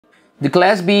The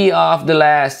class B of the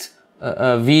last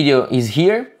video is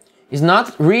here. It's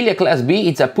not really a class B,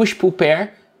 it's a push-pull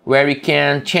pair where we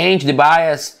can change the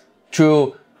bias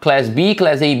through class B,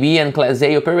 class AB and class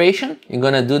A operation. We're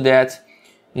gonna do that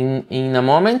in a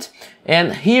moment.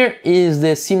 And here is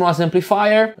the CMOS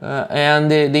amplifier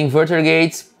and the inverter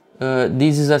gates.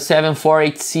 This is a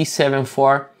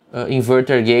 748C74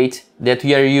 inverter gate that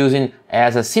we are using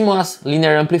as a CMOS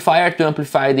linear amplifier to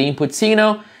amplify the input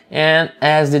signal and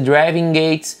as the driving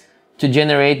gates to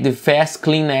generate the fast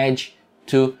clean edge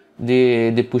to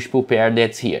the push-pull pair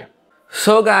that's here.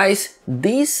 So guys,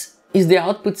 this is the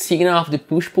output signal of the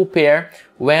push-pull pair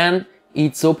when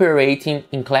it's operating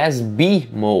in class B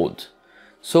mode.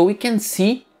 So we can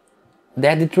see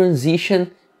that the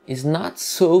transition is not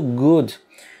so good.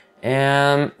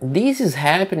 And this is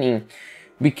happening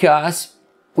because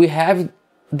we have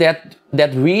that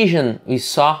region we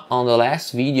saw on the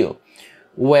last video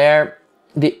where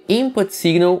the input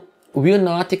signal will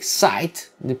not excite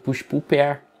the push-pull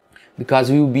pair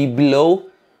because we will be below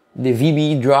the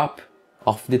VBE drop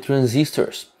of the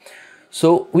transistors.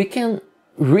 So we can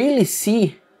really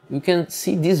see,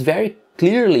 this very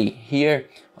clearly here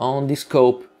on the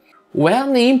scope.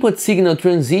 When the input signal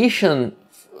transition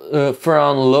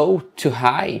from low to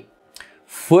high,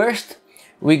 first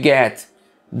we get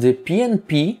the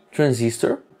PNP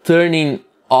transistor turning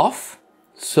off,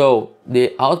 so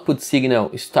the output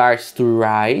signal starts to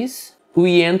rise.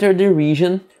 We enter the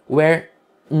region where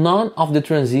none of the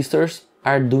transistors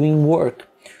are doing work.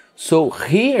 So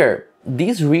here,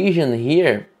 this region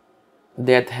here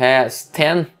that has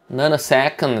 10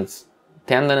 nanoseconds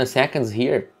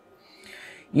here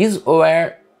is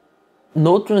where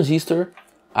no transistor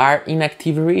are in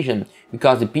active region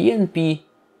because the PNP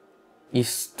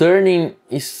is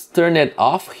turned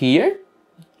off here.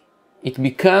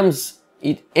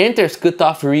 It enters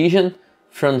cutoff region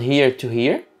from here to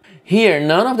here. Here,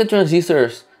 none of the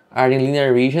transistors are in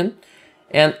linear region,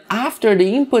 and after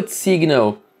the input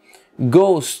signal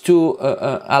goes to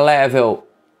a level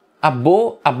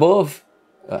above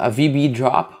a VB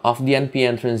drop of the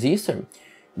NPN transistor,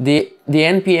 the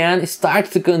NPN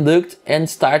starts to conduct and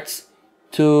starts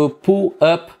to pull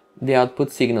up the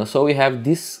output signal. So we have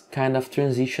this kind of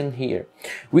transition here.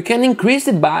 We can increase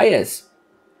the bias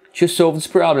to solve this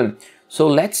problem. So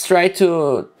let's try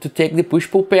to take the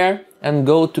push-pull pair and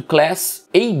go to class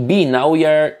AB. Now we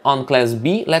are on class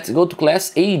B. Let's go to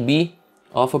class AB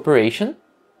of operation.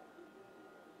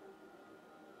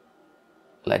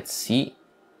 Let's see.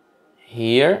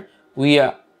 Here we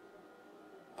are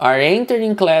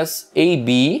entering class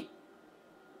AB.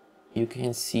 You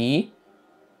can see.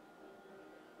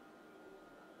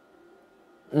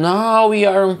 Now we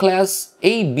are on class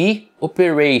AB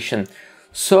operation.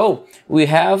 So we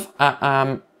have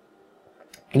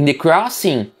in the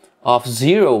crossing of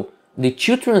 0, the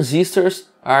two transistors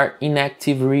are in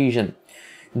active region.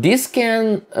 This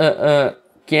can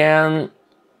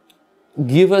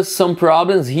give us some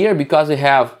problems here because we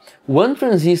have one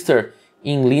transistor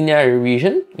in linear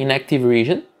region, in active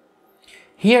region.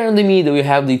 Here in the middle we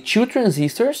have the two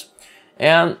transistors,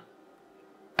 and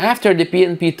after the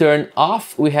PNP turn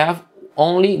off we have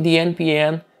only the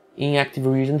NPN in active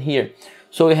region here.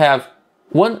 So we have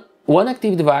one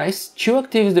active device, two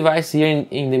active devices here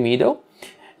in the middle,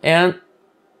 and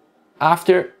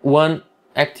after one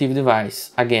active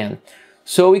device again.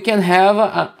 So we can have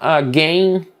a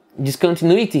gain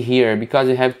discontinuity here because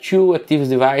we have two active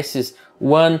devices,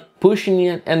 one pushing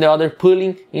and the other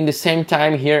pulling in the same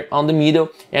time here on the middle,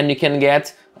 and you can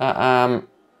get a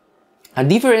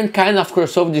different kind of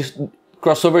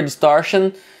crossover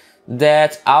distortion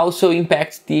that also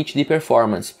impacts the HD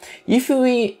performance. If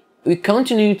we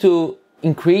continue to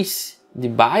increase the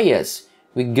bias,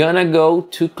 we're gonna go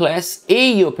to class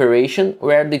A operation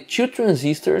where the two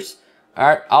transistors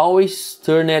are always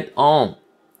turned on,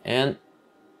 and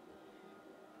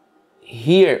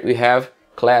here we have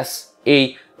class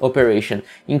A operation.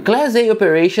 In class A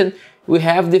operation we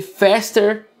have the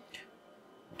faster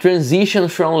transition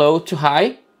from low to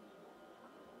high.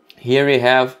 Here we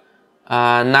have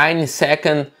a 90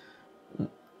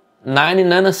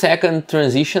 nanosecond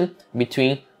transition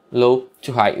between low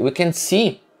to high. We can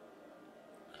see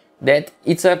that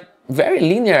it's a very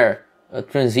linear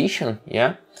transition,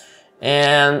 yeah,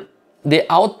 and the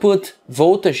output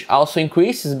voltage also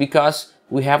increases because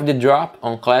we have the drop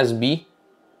on class B.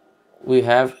 We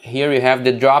have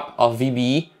the drop of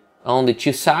VBE on the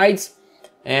two sides,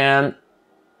 and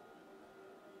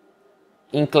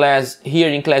in class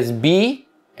B,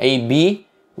 AB,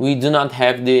 we do not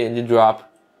have the drop.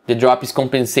 The drop is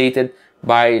compensated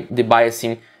by the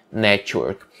biasing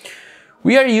network.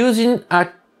 We are using a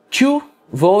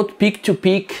 2-volt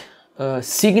peak-to-peak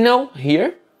signal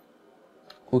here.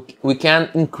 We can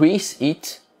increase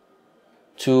it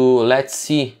to, let's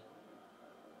see,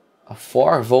 a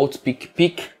 4-volt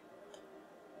peak-to-peak,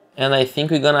 and I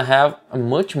think we're gonna have a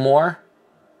much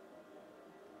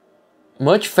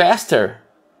faster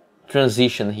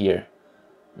transition here.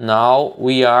 Now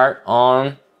we are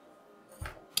on,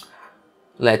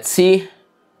 let's see,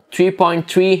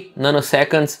 3.3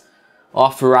 nanoseconds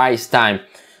of rise time,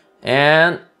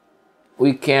 and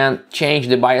we can change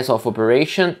the bias of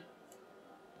operation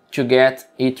to get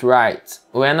it right.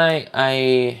 When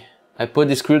I put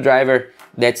the screwdriver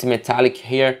that's metallic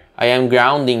here, I am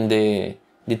grounding the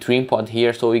trim pod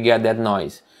here, so we get that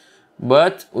noise.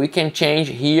 But we can change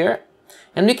here,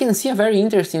 and we can see a very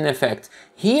interesting effect.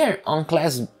 Here on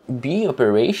Class B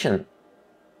operation,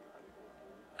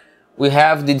 we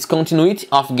have the discontinuity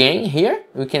of gain here.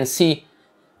 We can see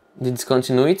the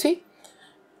discontinuity.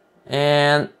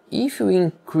 And if we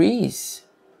increase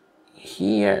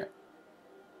here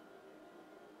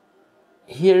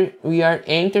we are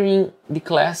entering the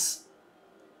Class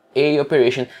A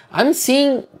operation. I'm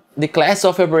seeing the class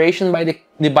of operation by the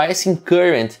biasing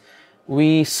current.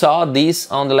 We saw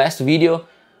this on the last video,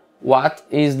 what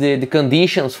is the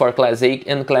conditions for Class A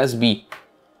and Class B.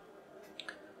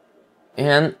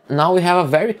 And now we have a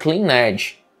very clean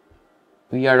edge.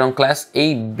 We are on Class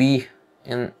AB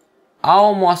and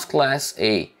almost Class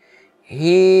A.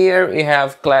 Here we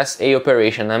have Class A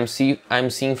operation. I'm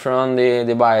seeing from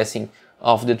the biasing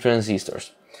of the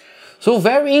transistors. So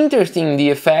very interesting,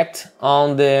 the effect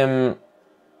on the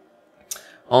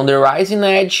rising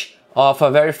edge of a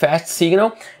very fast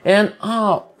signal. And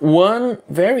one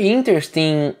very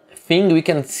interesting thing we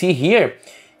can see here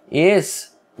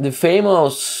is the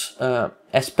famous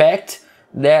aspect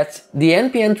that the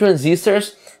NPN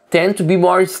transistors tend to be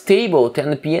more stable than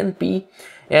the PNP.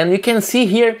 And you can see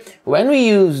here, when we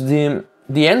use the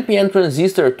NPN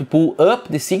transistor to pull up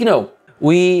the signal,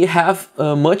 we have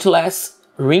much less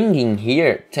ringing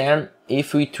here than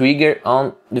if we trigger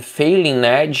on the failing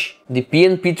edge. The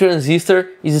PNP transistor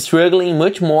is struggling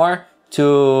much more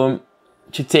to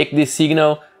take the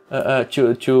signal,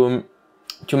 to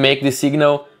make the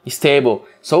signal stable.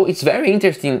 So it's very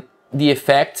interesting, the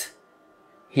effect.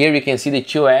 Here we can see the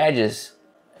two edges,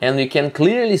 and we can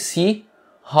clearly see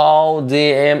how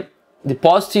the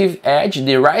positive edge,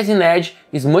 the rising edge,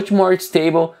 is much more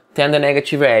stable than the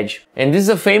negative edge. And this is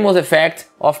a famous effect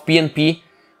of PNP,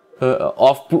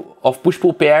 of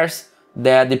push-pull pairs,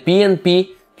 that the PNP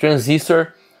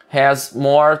transistor has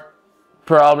more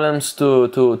problems to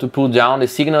pull down the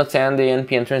signal than the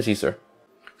NPN transistor.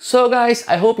 So guys,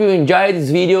 I hope you enjoyed this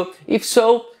video. If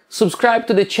so, subscribe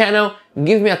to the channel,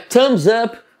 give me a thumbs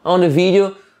up on the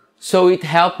video, so it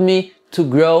helped me to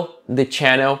grow the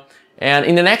channel. And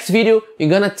in the next video, you're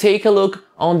gonna take a look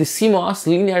on the CMOS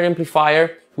linear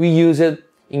amplifier we used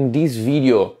in this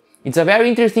video. It's a very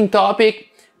interesting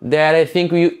topic that I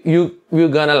think you're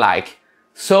gonna like.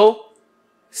 So,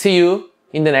 see you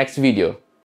in the next video.